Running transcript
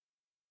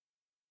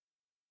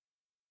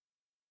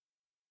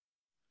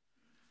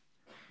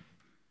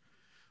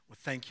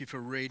Thank you for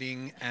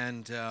reading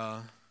and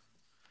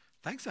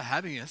thanks for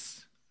having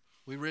us.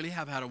 We really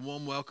have had a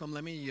warm welcome.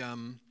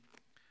 I'm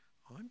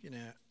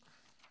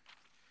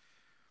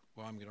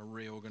going to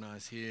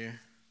reorganize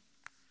here.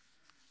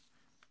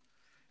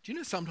 Do you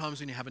know sometimes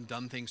when you haven't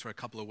done things for a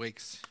couple of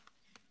weeks,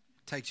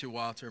 it takes you a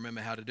while to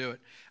remember how to do it?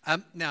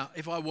 Now,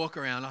 if I walk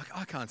around,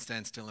 I can't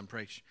stand still and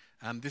preach.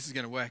 This is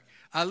going to work.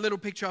 A little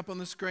picture up on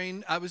the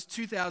screen. It was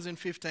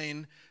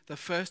 2015, the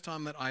first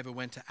time that I ever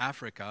went to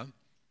Africa.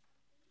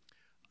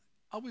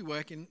 Are we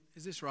working?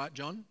 Is this right,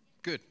 John?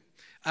 Good.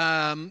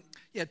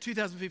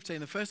 2015,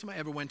 the first time I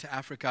ever went to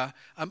Africa.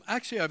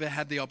 Actually, I've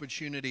had the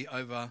opportunity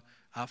over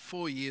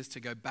 4 years to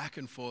go back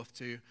and forth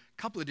to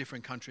a couple of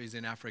different countries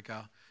in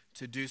Africa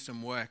to do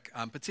some work,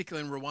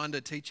 particularly in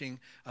Rwanda, teaching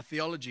a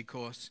theology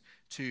course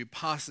to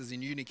pastors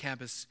in uni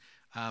campus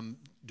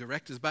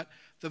directors. But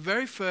the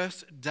very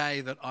first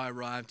day that I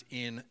arrived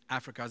in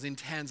Africa, I was in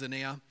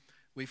Tanzania.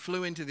 We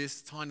flew into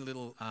this tiny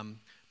little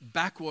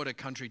backwater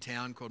country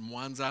town called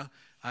Mwanza.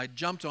 I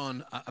jumped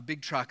on a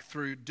big truck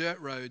through dirt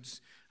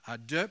roads,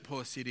 dirt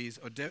poor cities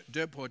or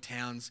dirt poor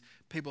towns.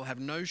 People have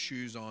no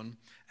shoes on.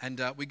 And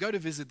we go to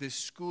visit this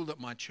school that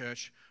my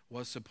church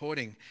was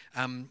supporting.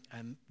 And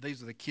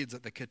these are the kids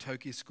at the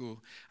Katoki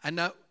school.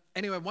 And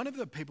anyway, one of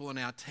the people on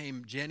our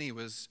team, Jenny,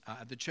 was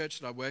at the church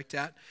that I worked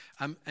at.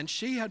 And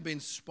she had been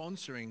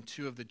sponsoring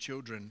two of the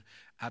children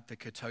at the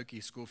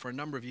Katoki school for a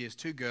number of years.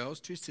 Two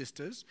girls, two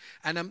sisters.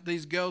 And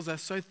these girls are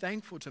so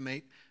thankful to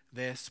meet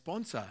their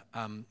sponsor,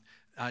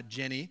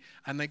 Jenny,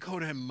 and they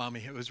called her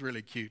Mummy. It was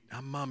really cute.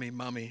 Mummy.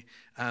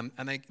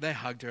 And they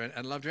hugged her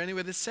and loved her.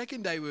 Anyway, the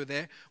second day we were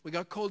there, we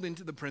got called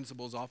into the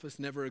principal's office,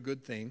 never a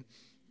good thing.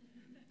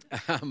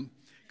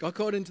 Got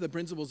called into the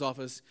principal's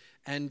office,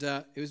 and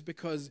it was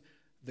because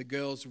the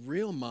girl's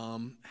real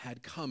mom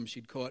had come.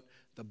 She'd caught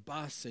the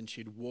bus and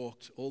she'd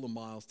walked all the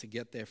miles to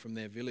get there from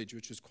their village,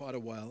 which was quite a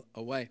while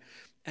away.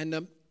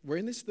 And we're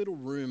in this little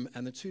room,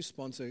 and the two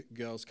sponsor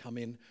girls come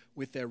in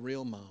with their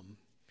real mom.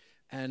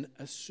 And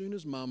as soon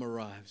as Mom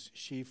arrives,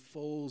 she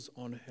falls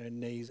on her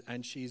knees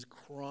and she's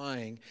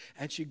crying.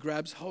 And she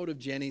grabs hold of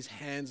Jenny's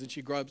hands and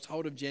she grabs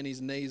hold of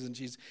Jenny's knees and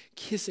she's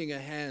kissing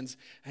her hands.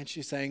 And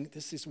she's saying,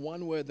 there's this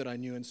one word that I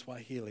knew in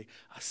Swahili.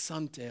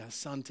 Asante,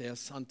 asante,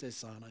 asante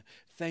sana.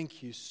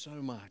 Thank you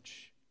so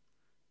much.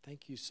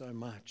 Thank you so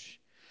much.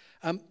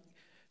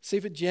 See,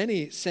 for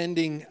Jenny,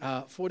 sending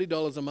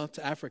 $40 a month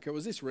to Africa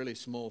was this really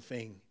small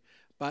thing.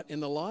 But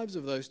in the lives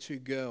of those two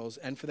girls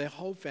and for their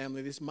whole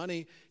family, this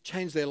money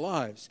changed their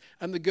lives.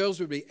 And the girls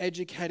would be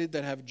educated,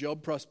 they'd have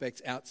job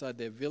prospects outside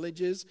their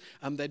villages.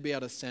 They'd be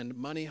able to send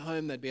money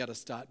home, they'd be able to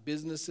start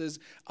businesses.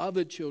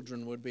 Other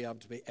children would be able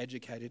to be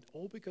educated,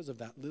 all because of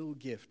that little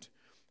gift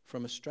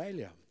from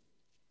Australia.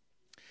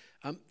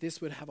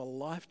 This would have a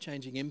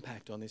life-changing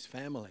impact on this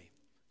family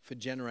for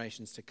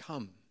generations to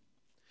come.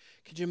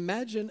 Could you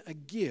imagine a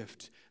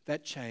gift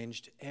that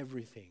changed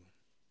everything?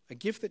 A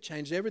gift that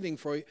changed everything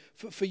for you.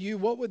 For you,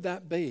 what would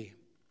that be?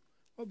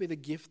 What would be the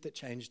gift that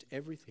changed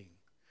everything?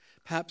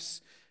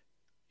 Perhaps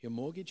your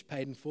mortgage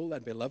paid in full.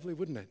 That'd be lovely,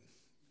 wouldn't it?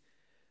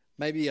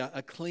 Maybe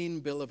a clean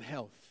bill of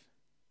health.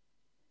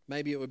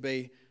 Maybe it would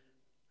be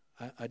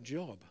a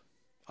job,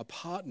 a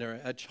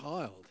partner, a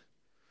child.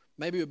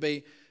 Maybe it would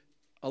be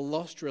a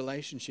lost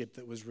relationship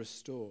that was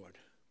restored.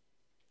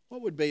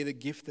 What would be the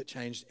gift that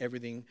changed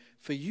everything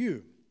for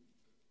you?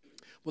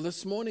 Well,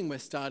 this morning we're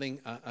starting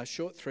a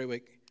short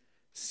 3-week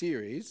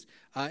series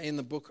in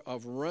the book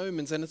of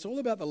Romans, and it's all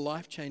about the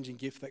life-changing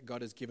gift that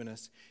God has given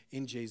us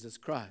in Jesus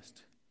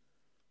Christ.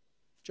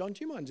 John,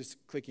 do you mind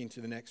just clicking to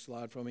the next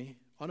slide for me?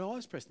 Oh no, I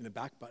was pressing the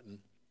back button.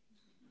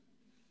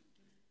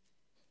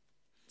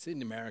 It's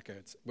in America.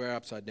 We're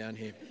upside down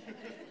here.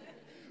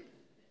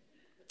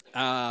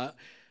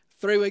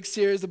 3-week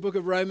series, the book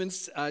of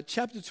Romans,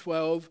 chapter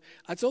 12.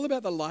 It's all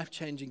about the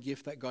life-changing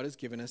gift that God has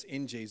given us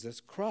in Jesus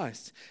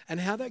Christ and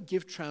how that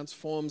gift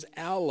transforms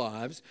our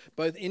lives,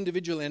 both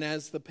individually and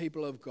as the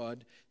people of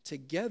God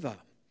together.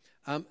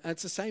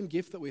 It's the same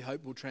gift that we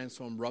hope will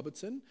transform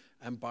Robertson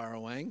and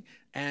Burrawang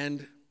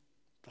and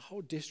the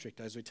whole district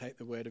as we take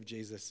the word of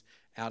Jesus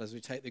out, as we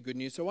take the good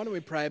news. So why don't we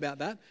pray about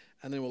that,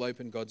 and then we'll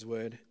open God's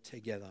word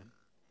together.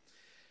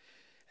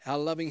 Our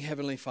loving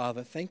Heavenly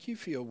Father, thank you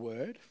for your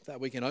word,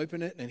 that we can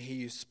open it and hear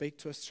you speak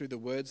to us through the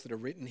words that are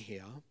written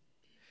here.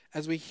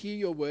 As we hear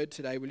your word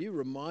today, will you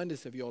remind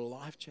us of your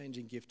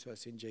life-changing gift to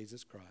us in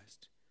Jesus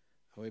Christ?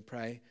 And we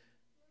pray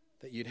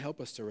that you'd help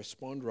us to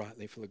respond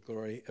rightly for the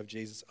glory of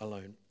Jesus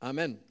alone.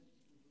 Amen.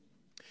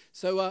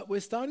 So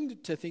we're starting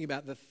to think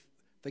about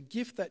the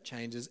gift that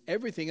changes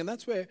everything, and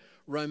that's where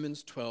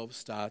Romans 12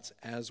 starts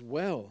as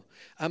well.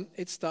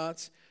 It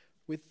starts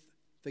with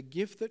the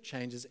gift that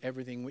changes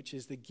everything, which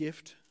is the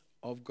gift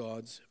of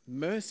God's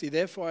mercy.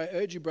 Therefore, I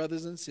urge you,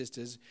 brothers and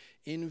sisters,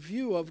 in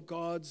view of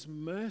God's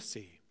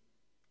mercy.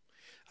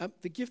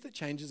 The gift that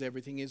changes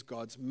everything is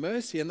God's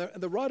mercy. And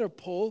the writer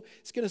Paul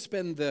is going to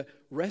spend the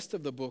rest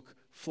of the book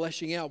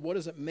fleshing out what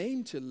does it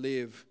mean to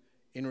live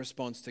in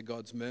response to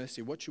God's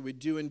mercy. What should we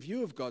do in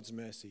view of God's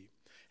mercy?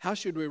 How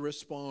should we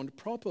respond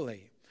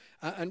properly?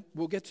 And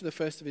we'll get to the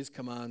first of his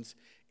commands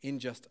in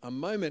just a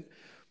moment.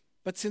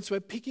 But since we're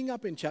picking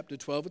up in chapter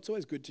 12, it's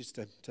always good just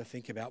to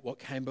think about what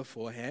came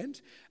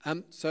beforehand.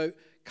 So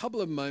a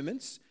couple of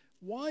moments.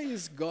 Why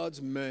is God's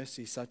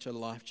mercy such a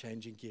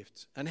life-changing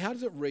gift? And how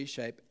does it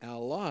reshape our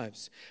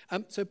lives?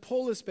 So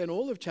Paul has spent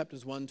all of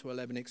chapters 1 to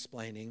 11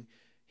 explaining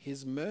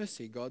his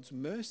mercy, God's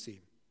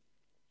mercy.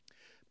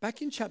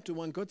 Back in chapter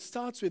 1, God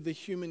starts with the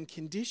human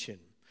condition.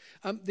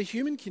 The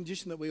human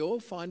condition that we all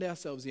find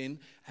ourselves in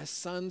as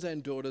sons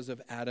and daughters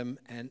of Adam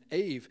and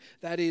Eve.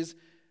 That is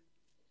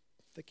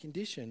the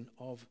condition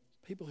of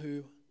people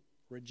who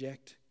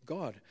reject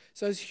God.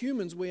 So as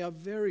humans, we are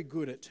very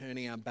good at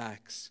turning our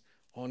backs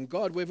on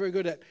God. We're very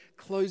good at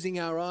closing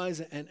our eyes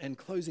and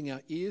closing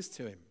our ears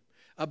to him,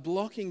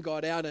 blocking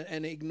God out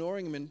and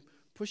ignoring him and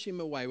pushing him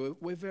away.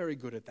 We're very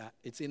good at that.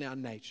 It's in our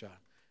nature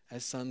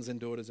as sons and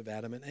daughters of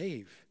Adam and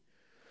Eve.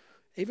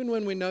 Even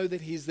when we know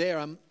that he's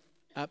there,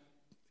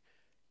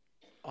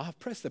 I've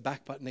pressed the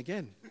back button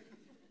again.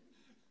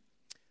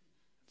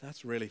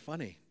 That's really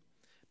funny.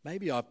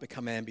 Maybe I've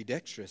become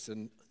ambidextrous,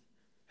 and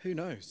who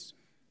knows?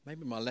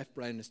 Maybe my left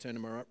brain has turned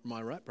to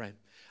my right brain.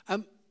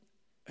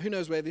 Who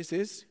knows where this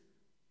is?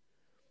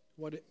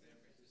 It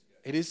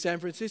is San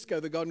Francisco,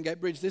 the Golden Gate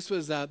Bridge. This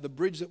was the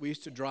bridge that we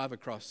used to drive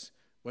across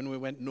when we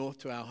went north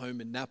to our home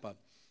in Napa.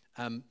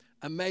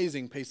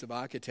 Amazing piece of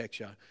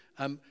architecture.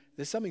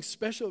 There's something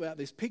special about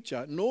this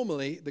picture.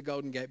 Normally, the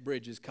Golden Gate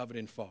Bridge is covered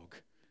in fog.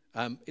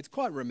 It's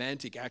quite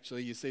romantic,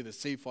 actually. You see the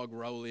sea fog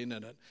roll in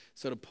and it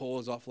sort of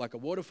pours off like a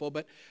waterfall.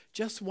 But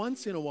just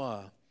once in a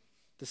while,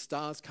 the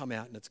stars come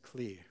out and it's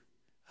clear.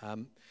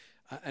 An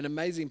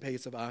amazing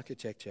piece of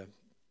architecture.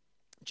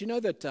 Do you know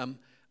that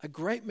a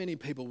great many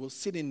people will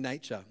sit in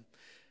nature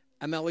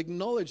and they'll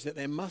acknowledge that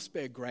there must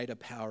be a greater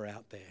power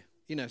out there.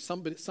 You know,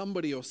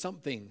 somebody or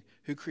something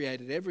who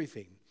created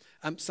everything.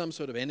 Some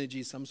sort of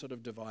energy, some sort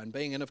of divine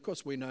being. And of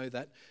course we know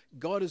that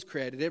God has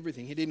created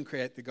everything. He didn't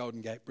create the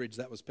Golden Gate Bridge,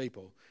 that was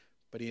people,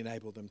 but he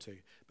enabled them to.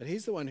 But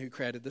he's the one who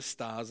created the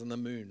stars and the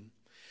moon.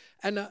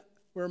 And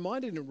we're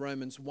reminded in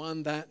Romans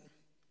 1 that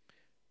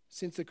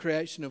since the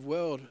creation of the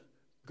world,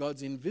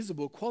 God's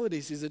invisible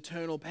qualities, his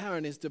eternal power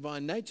and his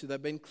divine nature,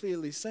 they've been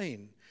clearly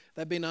seen.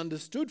 They've been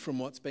understood from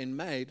what's been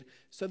made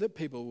so that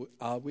people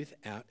are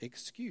without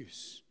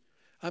excuse.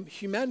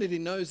 Humanity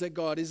knows that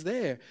God is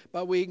there,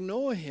 but we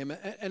ignore him,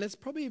 and it's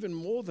probably even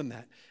more than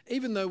that.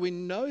 Even though we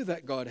know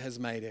that God has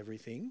made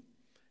everything,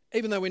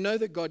 even though we know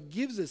that God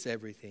gives us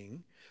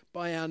everything,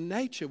 by our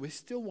nature we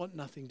still want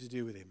nothing to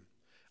do with him.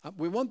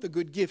 We want the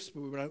good gifts,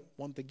 but we don't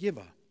want the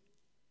giver.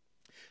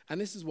 And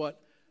this is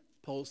what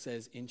Paul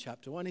says in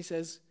chapter 1. He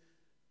says,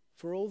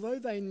 "For although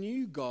they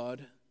knew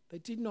God, they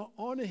did not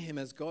honor him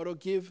as God or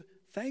give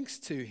thanks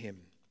to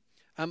him."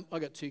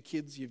 I've got two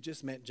kids. You've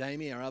just met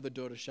Jamie, our other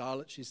daughter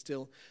Charlotte. She's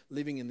still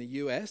living in the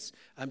US.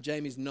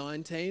 Jamie's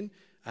 19.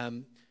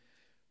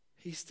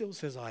 He still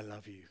says, "I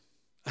love you."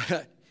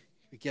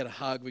 We get a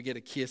hug, we get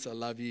a kiss, "I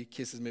love you."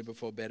 Kisses me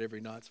before bed every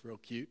night. It's real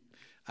cute.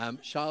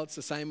 Charlotte's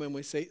the same when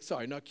we see,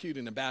 sorry, not cute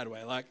in a bad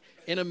way, like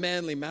in a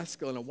manly,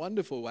 masculine, a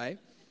wonderful way.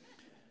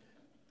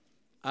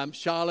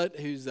 Charlotte,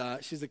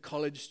 she's a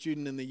college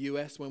student in the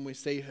US, when we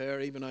see her,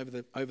 even over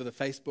the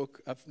Facebook,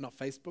 not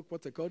Facebook,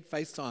 what's it called?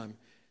 FaceTime.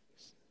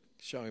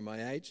 Showing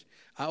my age.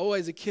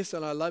 Always a kiss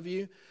and "I love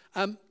you."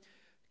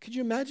 Could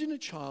you imagine a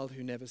child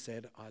who never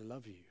said "I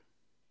love you"?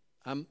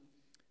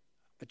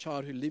 A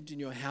child who lived in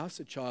your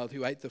house, a child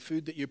who ate the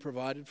food that you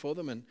provided for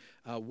them and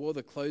wore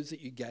the clothes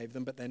that you gave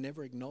them, but they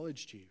never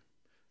acknowledged you.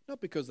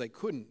 Not because they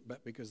couldn't,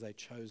 but because they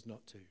chose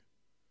not to.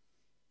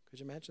 Could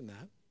you imagine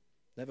that?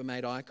 Never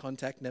made eye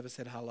contact, never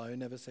said hello,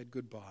 never said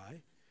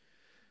goodbye.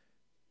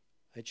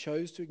 They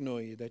chose to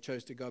ignore you. They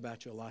chose to go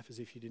about your life as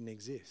if you didn't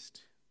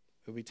exist.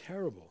 It would be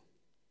terrible.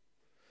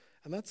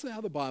 And that's how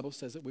the Bible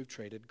says that we've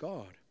treated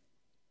God.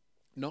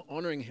 Not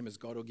honoring him as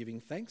God or giving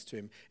thanks to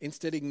him.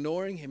 Instead,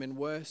 ignoring him and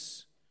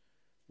worse,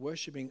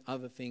 worshipping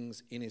other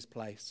things in his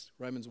place.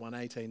 Romans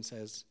 1:18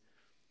 says,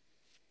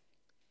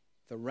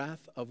 "The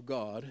wrath of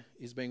God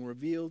is being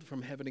revealed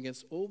from heaven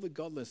against all the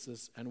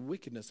godlessness and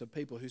wickedness of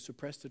people who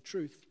suppress the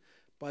truth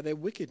by their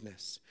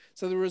wickedness."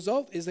 So the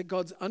result is that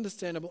God's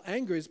understandable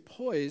anger is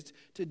poised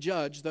to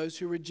judge those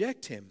who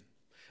reject him.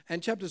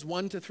 And chapters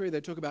 1 to 3,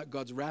 they talk about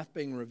God's wrath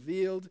being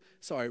revealed.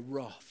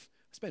 Wrath.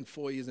 I spent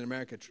 4 years in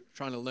America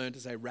trying to learn to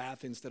say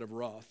wrath instead of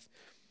wrath.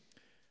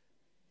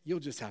 You'll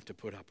just have to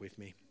put up with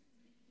me.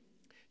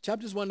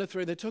 Chapters 1 to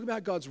 3, they talk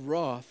about God's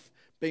wrath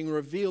being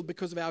revealed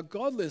because of our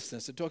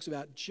godlessness. It talks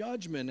about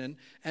judgment and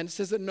it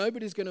says that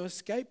nobody's going to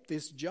escape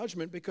this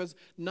judgment because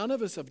none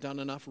of us have done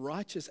enough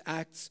righteous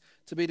acts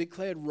to be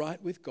declared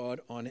right with God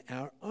on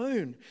our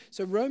own.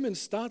 So Romans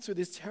starts with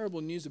this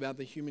terrible news about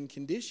the human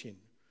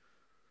condition.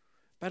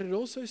 But it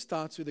also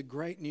starts with the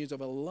great news of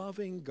a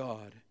loving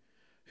God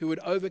who would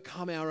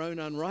overcome our own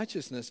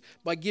unrighteousness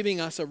by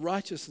giving us a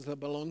righteousness that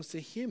belongs to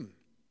him.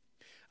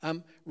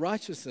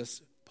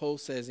 Righteousness, Paul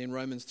says in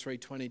Romans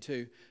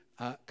 3:22,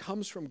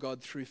 comes from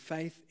God through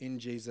faith in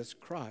Jesus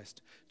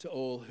Christ to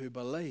all who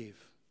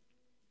believe.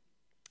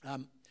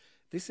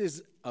 This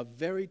is a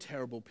very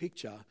terrible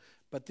picture,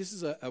 but this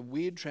is a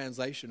weird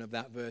translation of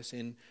that verse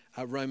in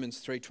Romans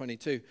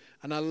 3:22.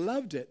 And I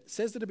loved it. It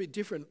says it a bit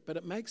different, but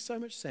it makes so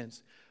much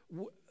sense.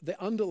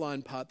 The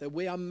underlined part, that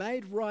we are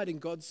made right in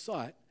God's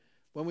sight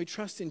when we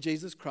trust in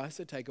Jesus Christ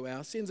to take away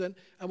our sins. And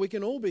we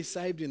can all be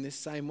saved in this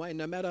same way,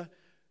 no matter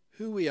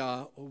who we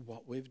are or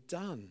what we've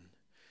done.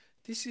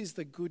 This is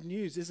the good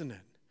news, isn't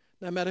it?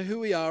 No matter who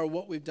we are or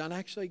what we've done,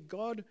 actually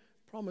God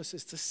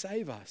promises to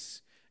save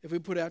us if we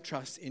put our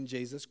trust in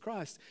Jesus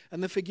Christ.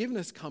 And the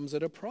forgiveness comes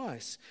at a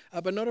price,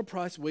 but not a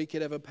price we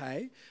could ever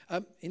pay.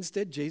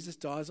 Instead, Jesus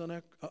dies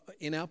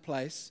in our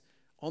place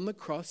on the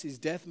cross. His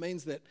death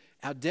means that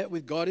our debt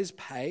with God is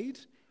paid,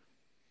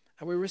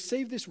 and we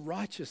receive this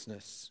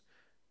righteousness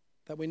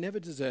that we never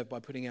deserve by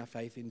putting our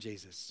faith in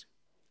Jesus.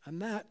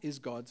 And that is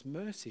God's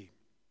mercy.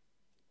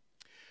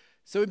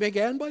 So we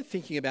began by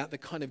thinking about the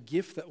kind of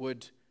gift that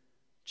would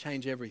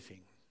change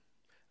everything.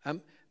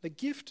 The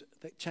gift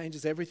that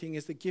changes everything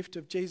is the gift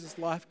of Jesus'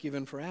 life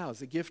given for ours,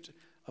 the gift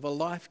of a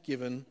life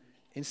given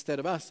instead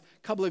of us.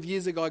 A couple of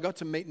years ago, I got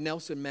to meet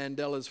Nelson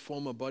Mandela's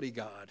former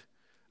bodyguard.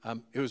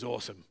 It was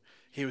awesome.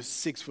 He was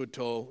 6 foot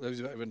tall.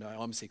 No,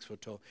 I'm 6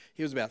 foot tall.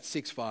 He was about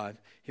 6'5".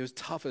 He was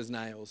tough as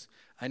nails.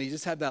 And he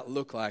just had that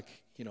look like,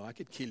 I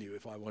could kill you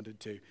if I wanted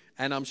to.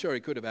 And I'm sure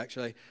he could have,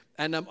 actually.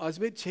 And I was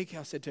a bit cheeky.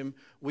 I said to him,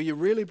 were you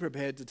really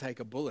prepared to take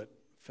a bullet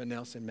for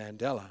Nelson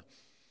Mandela?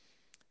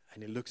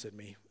 And he looks at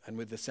me, and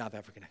with the South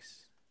African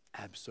accent,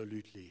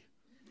 absolutely.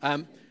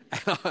 And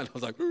I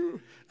was like,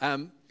 ooh.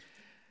 And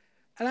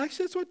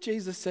actually, that's what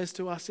Jesus says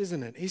to us,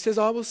 isn't it? He says,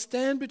 I will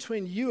stand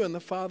between you and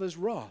the Father's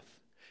wrath.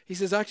 He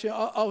says, actually,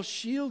 I'll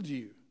shield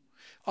you.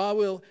 I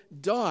will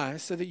die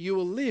so that you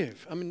will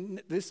live. I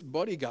mean, this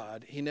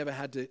bodyguard, he never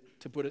had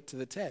to put it to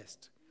the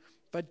test.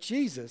 But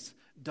Jesus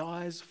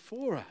dies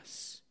for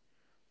us.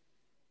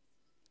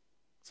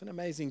 It's an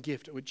amazing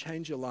gift. It would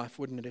change your life,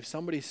 wouldn't it? If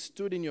somebody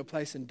stood in your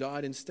place and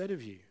died instead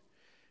of you,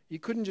 you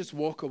couldn't just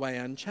walk away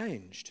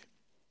unchanged.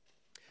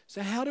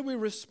 So how do we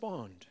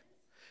respond?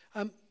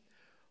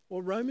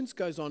 Well, Romans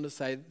goes on to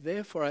say,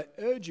 therefore I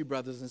urge you,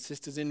 brothers and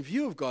sisters, in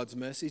view of God's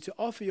mercy, to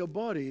offer your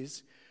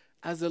bodies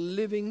as a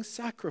living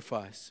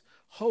sacrifice,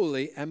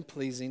 holy and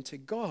pleasing to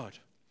God.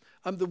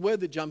 The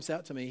word that jumps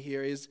out to me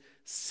here is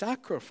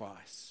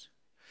sacrifice.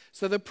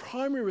 So the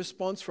primary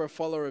response for a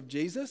follower of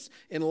Jesus,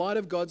 in light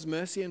of God's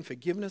mercy and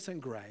forgiveness and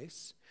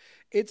grace,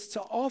 it's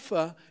to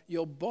offer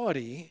your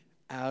body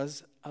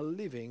as a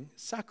living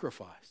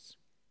sacrifice.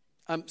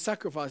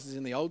 Sacrifices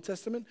in the Old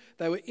Testament,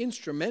 they were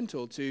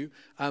instrumental to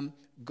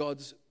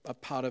God's a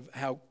part of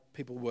how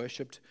people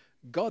worshipped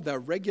God. They're a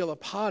regular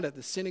part at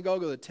the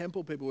synagogue or the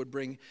temple. People would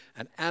bring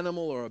an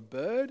animal or a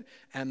bird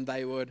and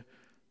they would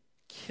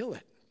kill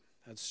it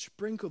and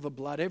sprinkle the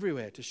blood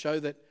everywhere to show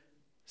that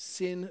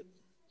sin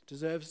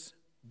deserves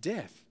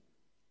death.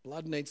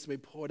 Blood needs to be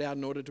poured out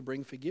in order to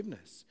bring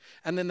forgiveness.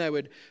 And then they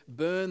would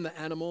burn the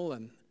animal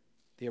and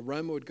the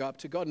aroma would go up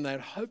to God, and they'd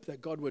hope that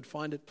God would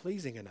find it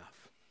pleasing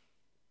enough.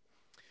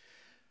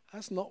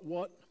 That's not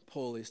what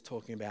Paul is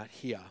talking about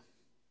here.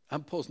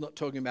 Paul's not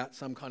talking about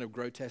some kind of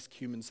grotesque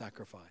human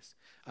sacrifice.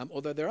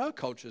 Although there are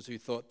cultures who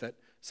thought that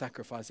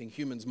sacrificing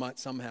humans might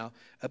somehow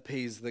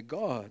appease the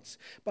gods.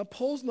 But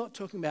Paul's not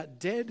talking about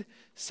dead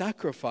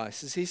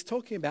sacrifices. He's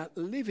talking about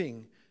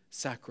living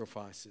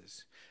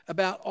sacrifices,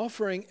 about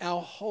offering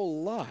our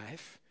whole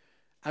life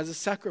as a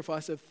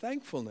sacrifice of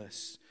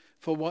thankfulness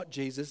for what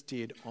Jesus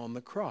did on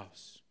the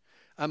cross.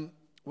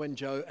 When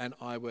Joe and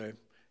I were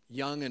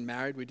young and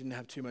married, we didn't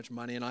have too much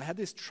money, and I had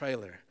this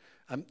trailer.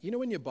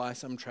 When you buy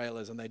some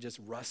trailers and they just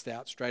rust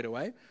out straight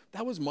away?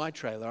 That was my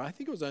trailer. I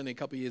think it was only a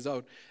couple of years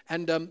old.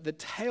 And the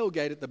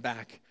tailgate at the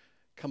back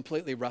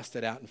completely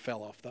rusted out and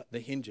fell off the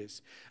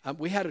hinges.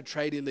 We had a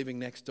tradie living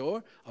next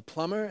door, a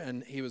plumber,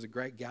 and he was a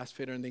great gas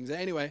fitter and things.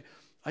 Anyway,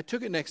 I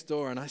took it next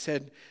door and I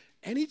said,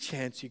 any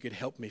chance you could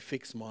help me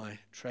fix my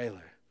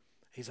trailer?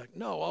 He's like,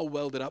 no, I'll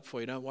weld it up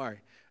for you, don't worry.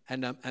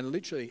 And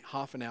literally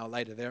half an hour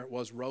later, there it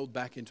was, rolled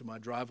back into my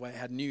driveway. It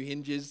had new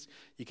hinges.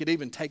 You could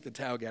even take the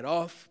tailgate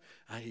off.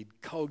 He'd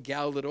cold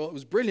galled it all. It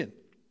was brilliant.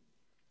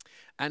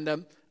 And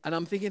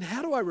I'm thinking,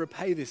 how do I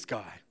repay this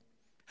guy?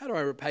 How do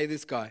I repay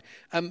this guy?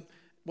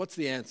 What's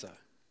the answer?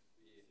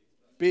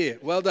 Beer.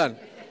 Well done.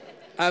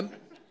 Well,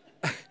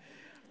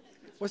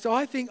 so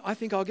I think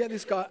I'll get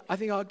this guy. I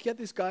think I'll get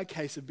this guy a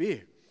case of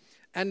beer.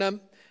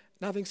 And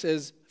nothing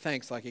says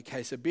thanks like a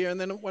case of beer.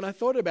 And then when I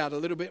thought about it a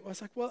little bit, I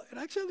was like, well, it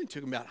actually only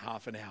took him about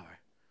half an hour.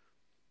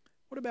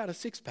 What about a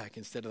 6-pack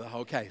instead of the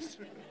whole case?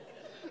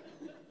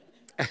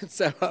 And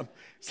so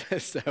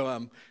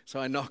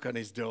I knock on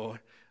his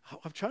door.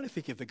 I'm trying to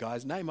think of the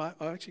guy's name.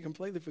 I've actually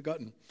completely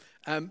forgotten.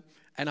 And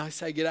I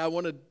say, I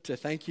wanted to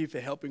thank you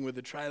for helping with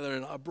the trailer,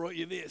 and I brought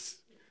you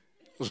this.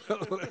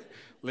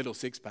 Little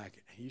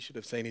 6-pack. You should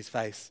have seen his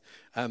face.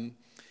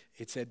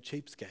 It said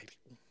cheapskate.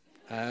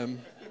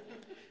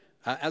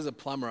 As a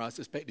plumber, I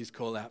suspect his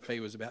call-out fee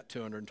was about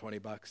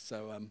 $220,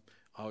 so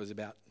I was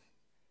about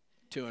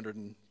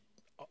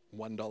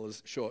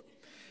 $201 short.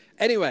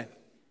 Anyway,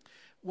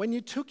 when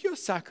you took your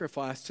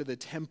sacrifice to the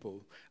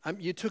temple,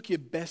 you took your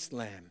best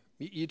lamb.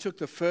 You took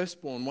the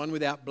firstborn, one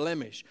without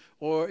blemish.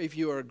 Or if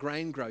you were a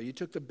grain grower, you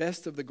took the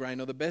best of the grain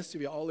or the best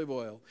of your olive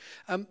oil.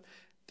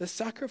 The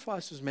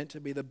sacrifice was meant to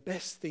be the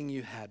best thing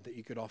you had that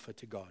you could offer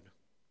to God.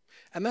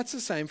 And that's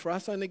the same for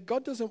us, only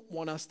God doesn't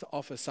want us to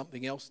offer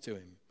something else to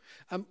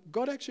him.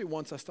 God actually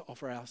wants us to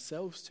offer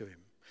ourselves to him,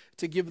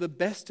 to give the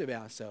best of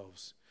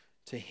ourselves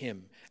to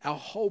him. Our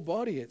whole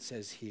body, it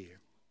says here.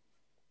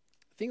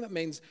 I think that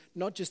means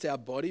not just our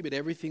body, but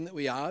everything that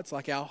we are. It's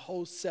like our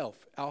whole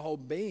self, our whole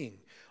being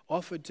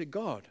offered to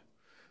God.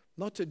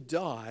 Not to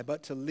die,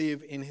 but to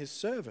live in his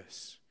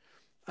service.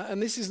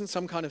 And this isn't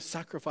some kind of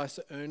sacrifice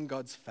to earn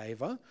God's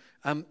favor.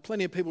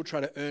 Plenty of people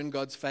try to earn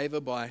God's favor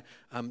by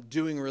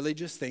doing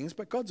religious things,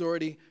 but God's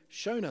already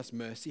shown us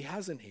mercy,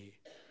 hasn't he?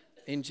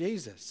 In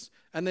Jesus.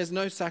 And there's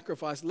no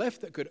sacrifice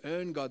left that could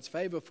earn God's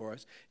favor for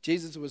us.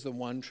 Jesus was the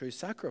one true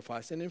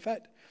sacrifice. And in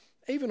fact,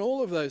 even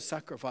all of those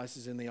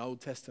sacrifices in the Old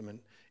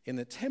Testament in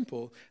the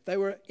temple, they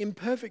were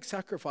imperfect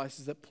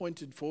sacrifices that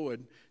pointed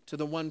forward to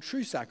the one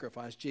true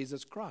sacrifice,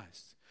 Jesus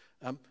Christ,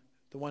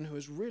 the one who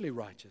is really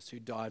righteous, who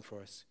died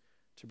for us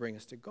to bring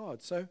us to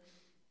God. So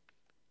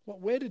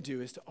what we're to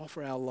do is to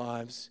offer our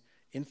lives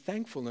in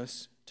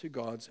thankfulness to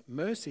God's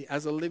mercy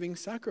as a living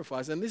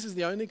sacrifice. And this is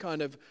the only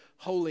kind of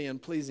holy and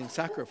pleasing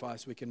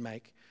sacrifice we can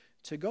make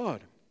to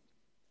God.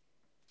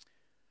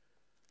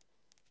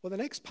 Well, the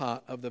next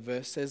part of the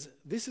verse says,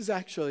 this is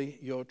actually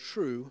your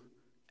true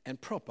and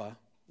proper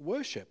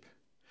worship.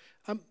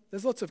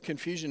 There's lots of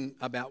confusion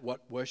about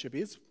what worship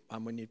is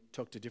when you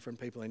talk to different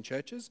people in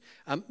churches.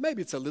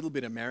 Maybe it's a little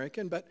bit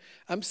American, but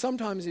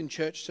sometimes in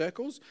church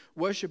circles,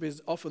 worship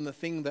is often the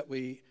thing that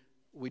we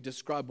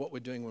describe what we're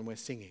doing when we're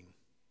singing.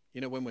 You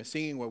know, when we're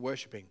singing, we're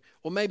worshiping.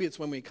 Or maybe it's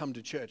when we come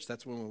to church,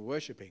 that's when we're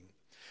worshiping.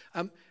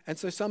 And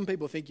so some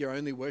people think you're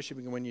only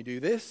worshiping when you do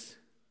this.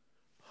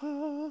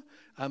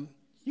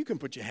 You can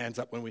put your hands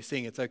up when we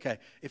sing, it's okay.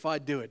 If I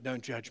do it,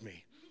 don't judge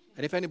me.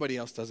 And if anybody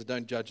else does it,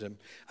 don't judge them.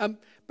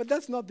 But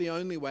that's not the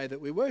only way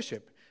that we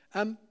worship.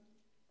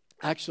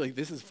 Actually,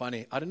 this is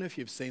funny. I don't know if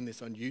you've seen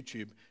this on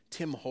YouTube.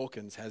 Tim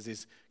Hawkins has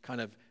this kind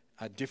of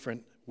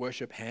different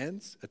worship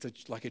hands.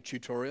 It's like a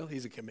tutorial.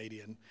 He's a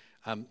comedian.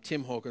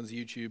 Tim Hawkins,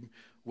 YouTube,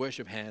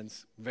 worship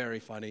hands, very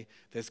funny.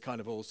 There's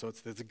kind of all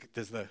sorts.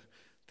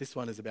 This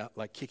one is about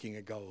like kicking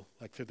a goal,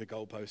 like through the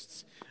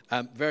goalposts.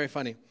 Very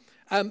funny.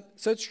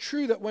 So it's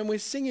true that when we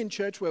sing in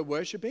church, we're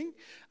worshiping.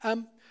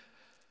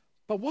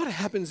 But what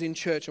happens in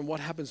church and what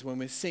happens when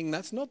we sing,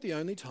 that's not the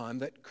only time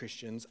that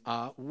Christians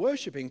are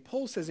worshipping.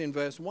 Paul says in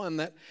verse 1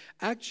 that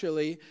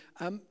actually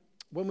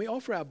when we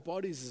offer our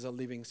bodies as a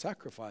living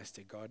sacrifice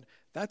to God,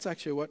 that's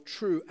actually what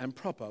true and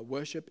proper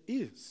worship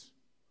is.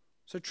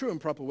 So true and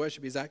proper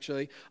worship is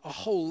actually a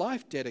whole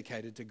life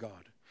dedicated to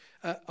God,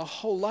 a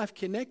whole life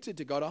connected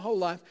to God, a whole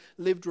life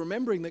lived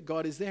remembering that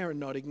God is there and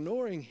not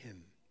ignoring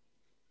him.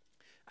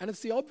 And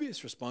it's the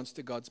obvious response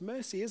to God's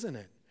mercy, isn't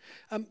it?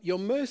 Your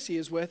mercy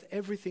is worth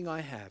everything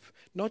I have,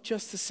 not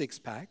just the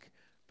six-pack,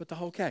 but the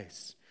whole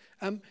case.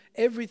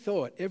 Every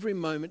thought, every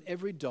moment,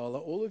 every dollar,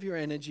 all of your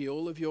energy,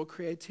 all of your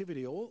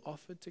creativity, all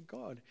offered to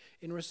God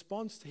in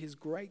response to his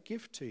great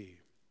gift to you.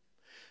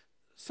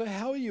 So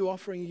how are you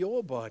offering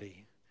your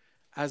body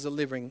as a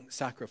living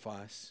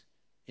sacrifice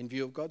in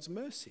view of God's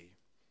mercy?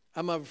 I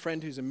have a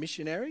friend who's a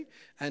missionary,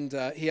 and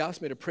he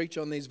asked me to preach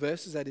on these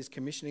verses at his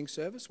commissioning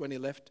service when he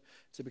left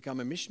to become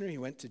a missionary. He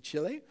went to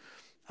Chile.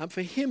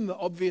 For him, the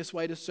obvious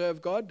way to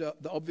serve God,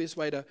 the obvious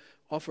way to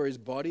offer his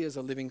body as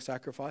a living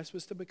sacrifice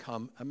was to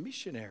become a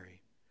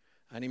missionary.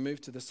 And he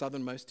moved to the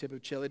southernmost tip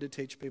of Chile to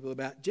teach people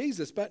about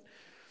Jesus. But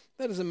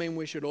that doesn't mean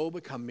we should all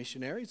become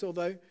missionaries,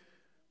 although,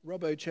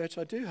 Robbo Church,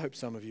 I do hope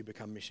some of you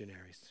become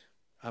missionaries.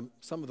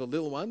 Some of the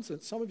little ones,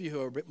 and some of you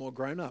who are a bit more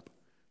grown up,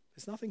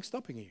 there's nothing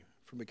stopping you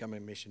from becoming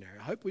a missionary.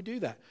 I hope we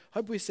do that. I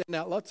hope we send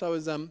out lots. I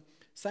was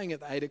saying at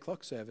the 8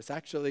 o'clock service,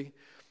 actually,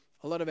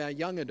 a lot of our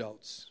young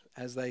adults,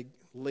 as they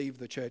leave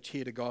the church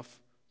here to go off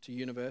to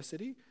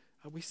university,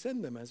 we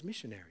send them as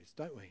missionaries,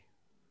 don't we?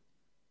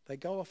 They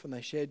go off and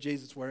they share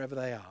Jesus wherever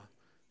they are.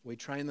 We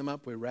train them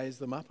up, we raise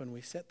them up, and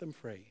we set them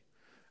free.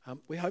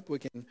 We hope we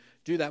can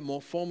do that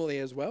more formally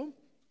as well.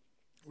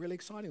 Really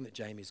exciting that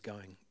Jamie's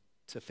going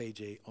to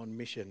Fiji on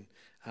mission,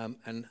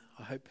 and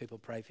I hope people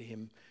pray for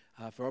him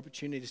for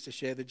opportunities to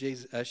share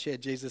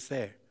Jesus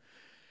there.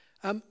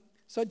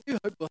 So I do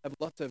hope we'll have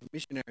lots of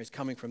missionaries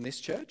coming from this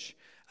church.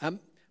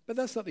 But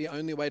that's not the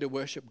only way to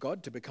worship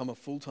God, to become a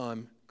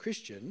full-time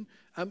Christian,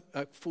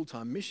 a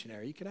full-time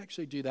missionary. You can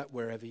actually do that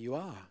wherever you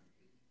are.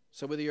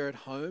 So whether you're at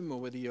home or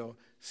whether you're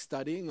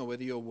studying or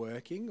whether you're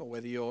working or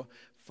whether you're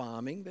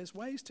farming, there's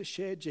ways to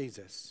share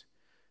Jesus,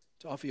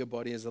 to offer your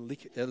body as a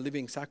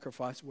living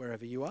sacrifice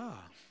wherever you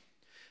are.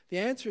 The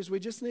answer is we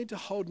just need to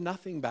hold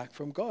nothing back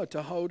from God,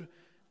 to hold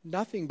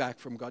nothing back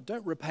from God.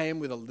 Don't repay him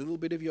with a little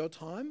bit of your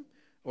time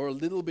or a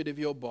little bit of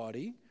your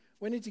body.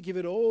 We need to give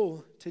it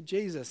all to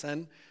Jesus.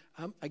 And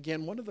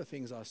again, one of the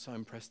things I was so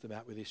impressed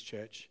about with this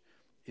church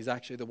is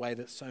actually the way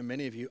that so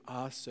many of you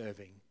are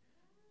serving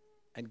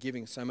and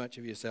giving so much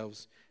of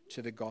yourselves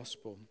to the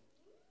gospel.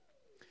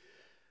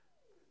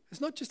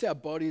 it's not just our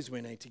bodies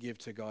we need to give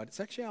to God, it's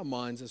actually our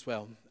minds as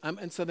well.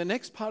 And so the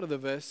next part of the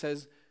verse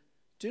says,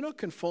 do not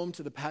conform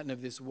to the pattern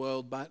of this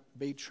world, but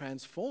be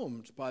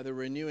transformed by the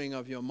renewing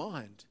of your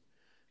mind.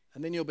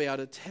 And then you'll be able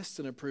to test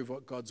and approve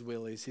what God's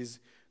will is, his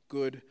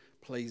good,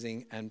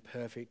 pleasing, and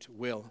perfect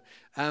will.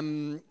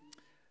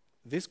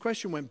 This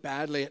question went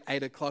badly at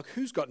 8 o'clock.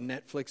 Who's got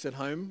Netflix at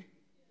home?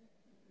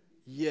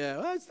 Yeah,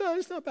 well,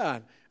 it's not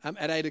bad.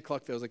 At 8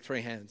 o'clock, there was like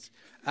 3 hands.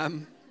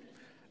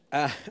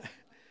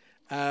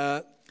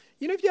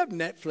 If you have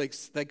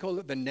Netflix, they call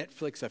it the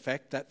Netflix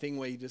effect, that thing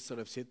where you just sort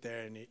of sit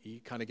there and you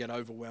kind of get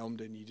overwhelmed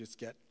and you just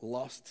get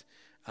lost.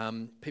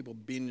 People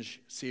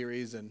binge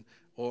series,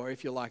 or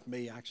if you're like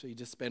me, actually you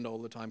just spend all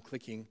the time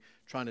clicking,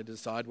 trying to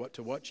decide what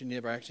to watch and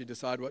never actually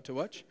decide what to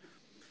watch.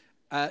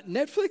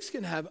 Netflix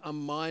can have a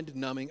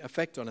mind-numbing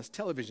effect on us.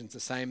 Television's the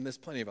same. There's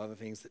plenty of other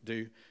things that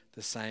do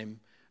the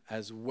same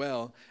as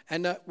well.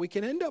 And we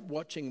can end up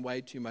watching way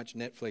too much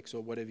Netflix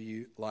or whatever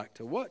you like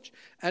to watch.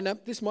 And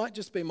this might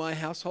just be my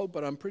household,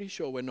 but I'm pretty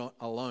sure we're not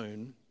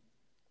alone.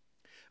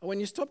 And when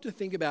you stop to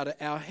think about it,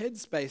 our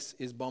headspace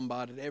is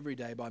bombarded every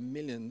day by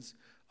millions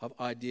of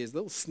ideas,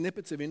 little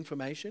snippets of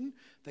information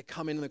that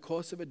come in the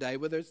course of a day,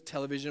 whether it's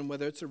television,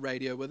 whether it's a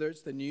radio, whether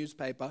it's the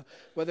newspaper,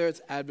 whether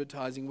it's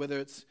advertising, whether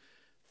it's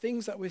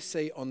things that we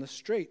see on the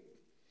street.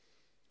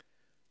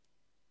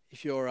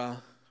 If you're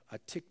a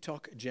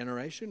TikTok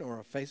generation or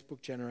a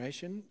Facebook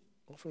generation,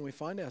 often we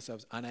find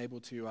ourselves unable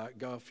to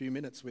go a few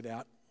minutes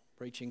without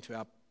reaching to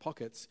our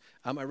pockets.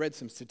 I read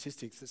some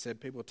statistics that said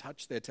people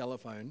touch their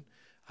telephone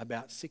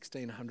about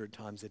 1,600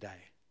 times a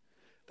day.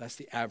 That's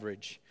the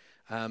average.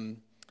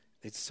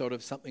 It's sort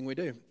of something we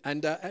do.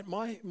 And at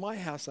my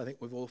house, I think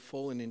we've all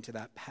fallen into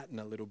that pattern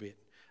a little bit,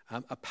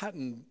 a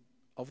pattern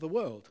of the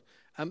world.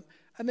 And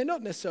they're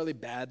not necessarily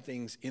bad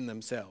things in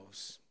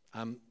themselves,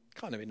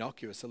 kind of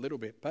innocuous a little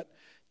bit. But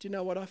do you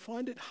know what? I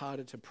find it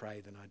harder to pray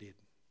than I did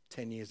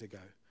 10 years ago.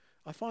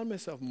 I find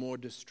myself more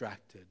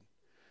distracted.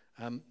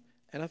 And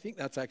I think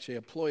that's actually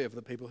a ploy of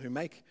the people who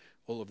make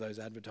all of those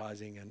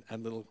advertising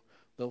and little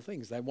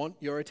things. They want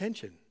your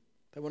attention.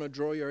 They want to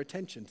draw your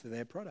attention to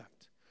their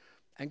product.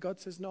 And God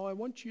says, no, I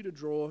want you to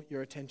draw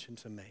your attention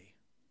to me.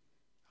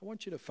 I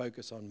want you to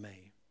focus on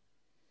me.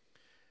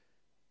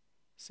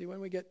 See, when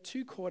we get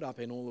too caught up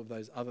in all of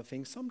those other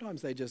things,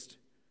 sometimes they just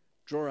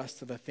draw us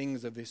to the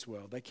things of this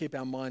world. They keep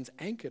our minds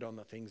anchored on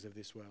the things of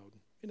this world.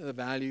 The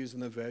values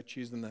and the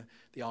virtues and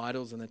the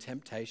idols and the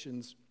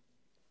temptations,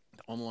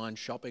 the online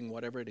shopping,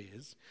 whatever it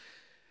is.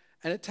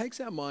 And it takes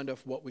our mind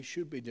off what we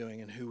should be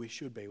doing and who we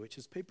should be, which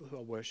is people who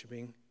are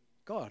worshipping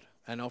God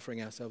and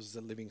offering ourselves as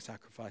a living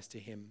sacrifice to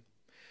him.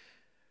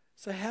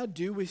 So how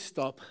do we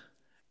stop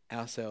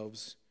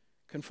ourselves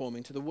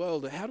conforming to the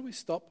world? How do we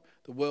stop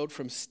the world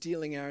from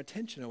stealing our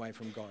attention away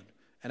from God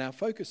and our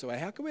focus away?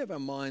 How can we have our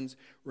minds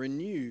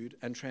renewed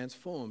and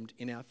transformed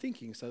in our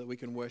thinking so that we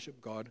can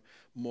worship God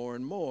more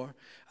and more?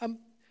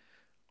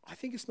 I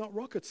think it's not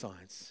rocket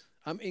science.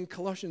 In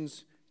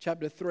Colossians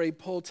chapter 3,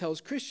 Paul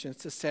tells Christians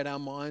to set our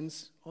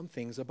minds on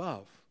things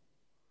above,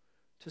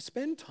 to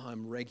spend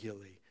time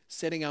regularly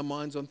setting our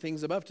minds on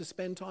things above, to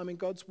spend time in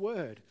God's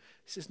word.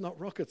 This is not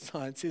rocket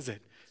science, is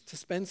it? To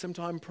spend some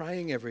time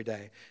praying every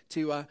day,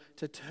 to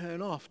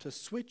turn off, to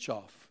switch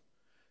off,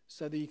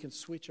 so that you can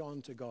switch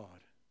on to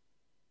God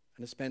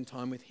and to spend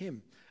time with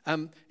him.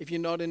 If you're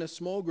not in a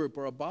small group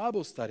or a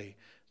Bible study,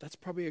 that's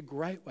probably a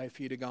great way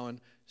for you to go and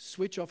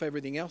switch off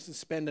everything else and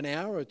spend an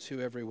hour or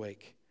two every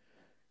week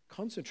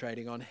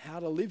concentrating on how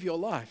to live your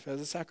life as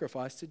a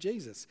sacrifice to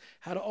Jesus,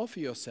 how to offer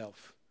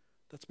yourself.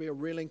 That's be a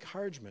real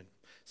encouragement.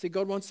 See,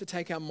 God wants to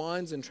take our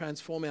minds and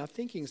transform our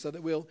thinking so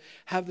that we'll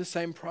have the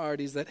same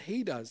priorities that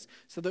he does,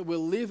 so that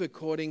we'll live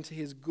according to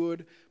his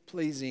good,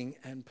 pleasing,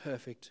 and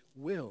perfect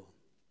will.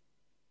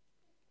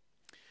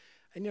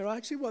 And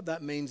actually what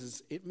that means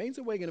is it means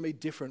that we're going to be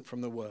different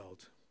from the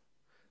world.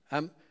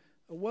 The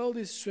world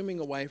is swimming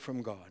away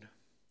from God.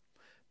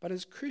 But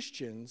as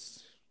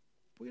Christians,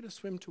 we're going to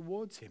swim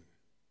towards him.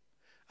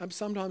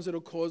 Sometimes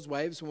it'll cause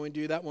waves when we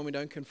do that, when we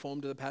don't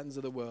conform to the patterns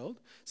of the world.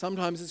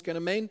 Sometimes it's going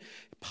to mean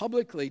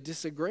publicly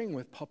disagreeing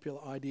with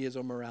popular ideas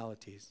or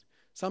moralities.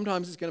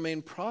 Sometimes it's going to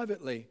mean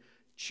privately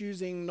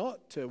choosing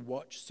not to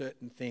watch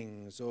certain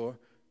things or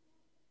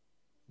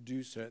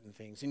do certain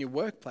things. In your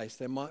workplace,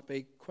 there might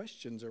be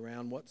questions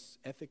around what's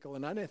ethical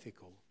and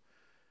unethical.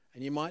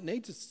 And you might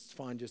need to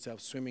find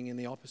yourself swimming in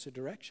the opposite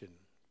direction.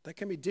 That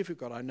can be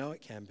difficult. I know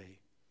it can be.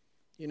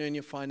 In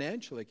your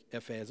financial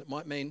affairs, it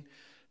might mean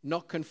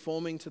not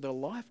conforming to the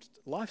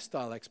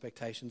lifestyle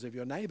expectations of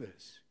your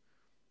neighbours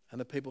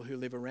and the people who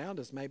live around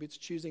us. Maybe it's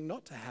choosing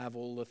not to have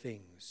all the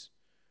things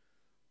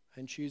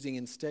and choosing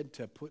instead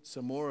to put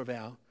some more of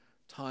our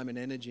time and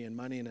energy and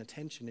money and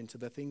attention into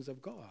the things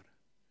of God.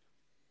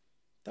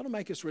 That'll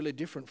make us really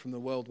different from the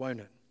world, won't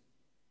it?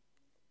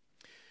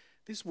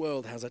 This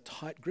world has a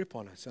tight grip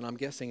on us, and I'm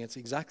guessing it's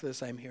exactly the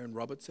same here in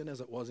Robertson as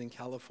it was in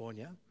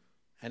California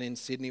and in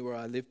Sydney where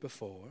I lived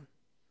before.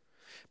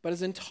 But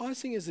as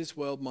enticing as this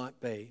world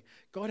might be,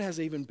 God has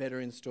even better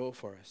in store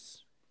for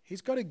us. He's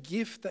got a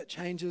gift that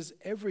changes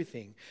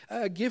everything,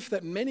 a gift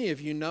that many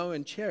of you know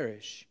and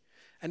cherish,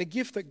 and a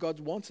gift that God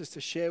wants us to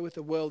share with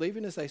the world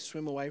even as they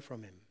swim away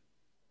from him.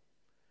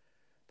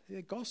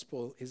 The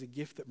gospel is a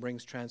gift that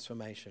brings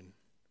transformation.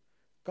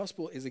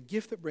 Gospel is a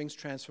gift that brings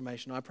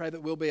transformation. I pray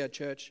that we'll be a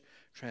church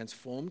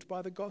transformed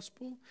by the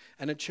gospel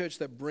and a church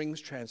that brings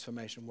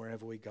transformation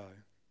wherever we go.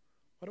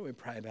 Why don't we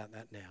pray about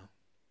that now?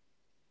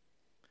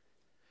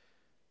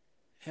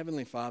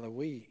 Heavenly Father,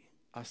 we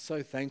are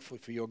so thankful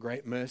for your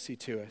great mercy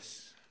to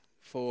us,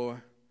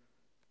 for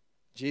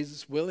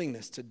Jesus'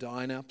 willingness to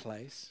die in our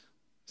place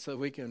so that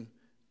we can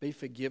be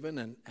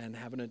forgiven and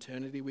have an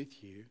eternity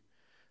with you.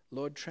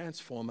 Lord,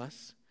 transform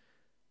us,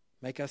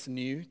 make us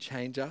new,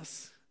 change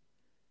us.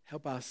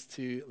 Help us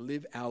to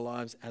live our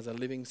lives as a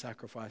living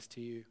sacrifice to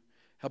you.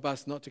 Help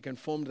us not to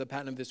conform to the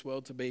pattern of this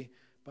world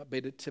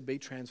but to be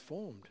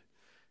transformed,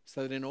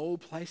 so that in all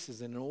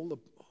places and in all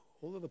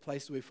of the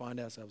places we find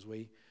ourselves,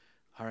 we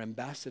are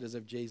ambassadors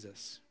of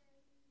Jesus,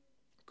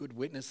 good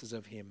witnesses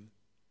of him,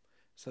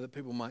 so that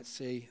people might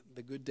see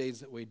the good deeds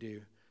that we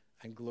do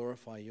and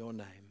glorify your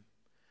name.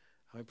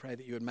 And we pray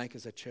that you would make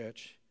us a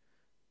church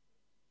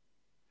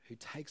who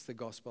takes the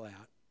gospel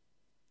out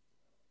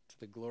to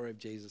the glory of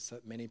Jesus, so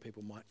that many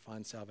people might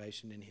find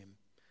salvation in him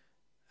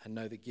and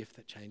know the gift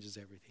that changes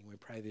everything. We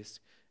pray this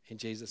in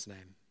Jesus'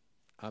 name.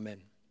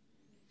 Amen.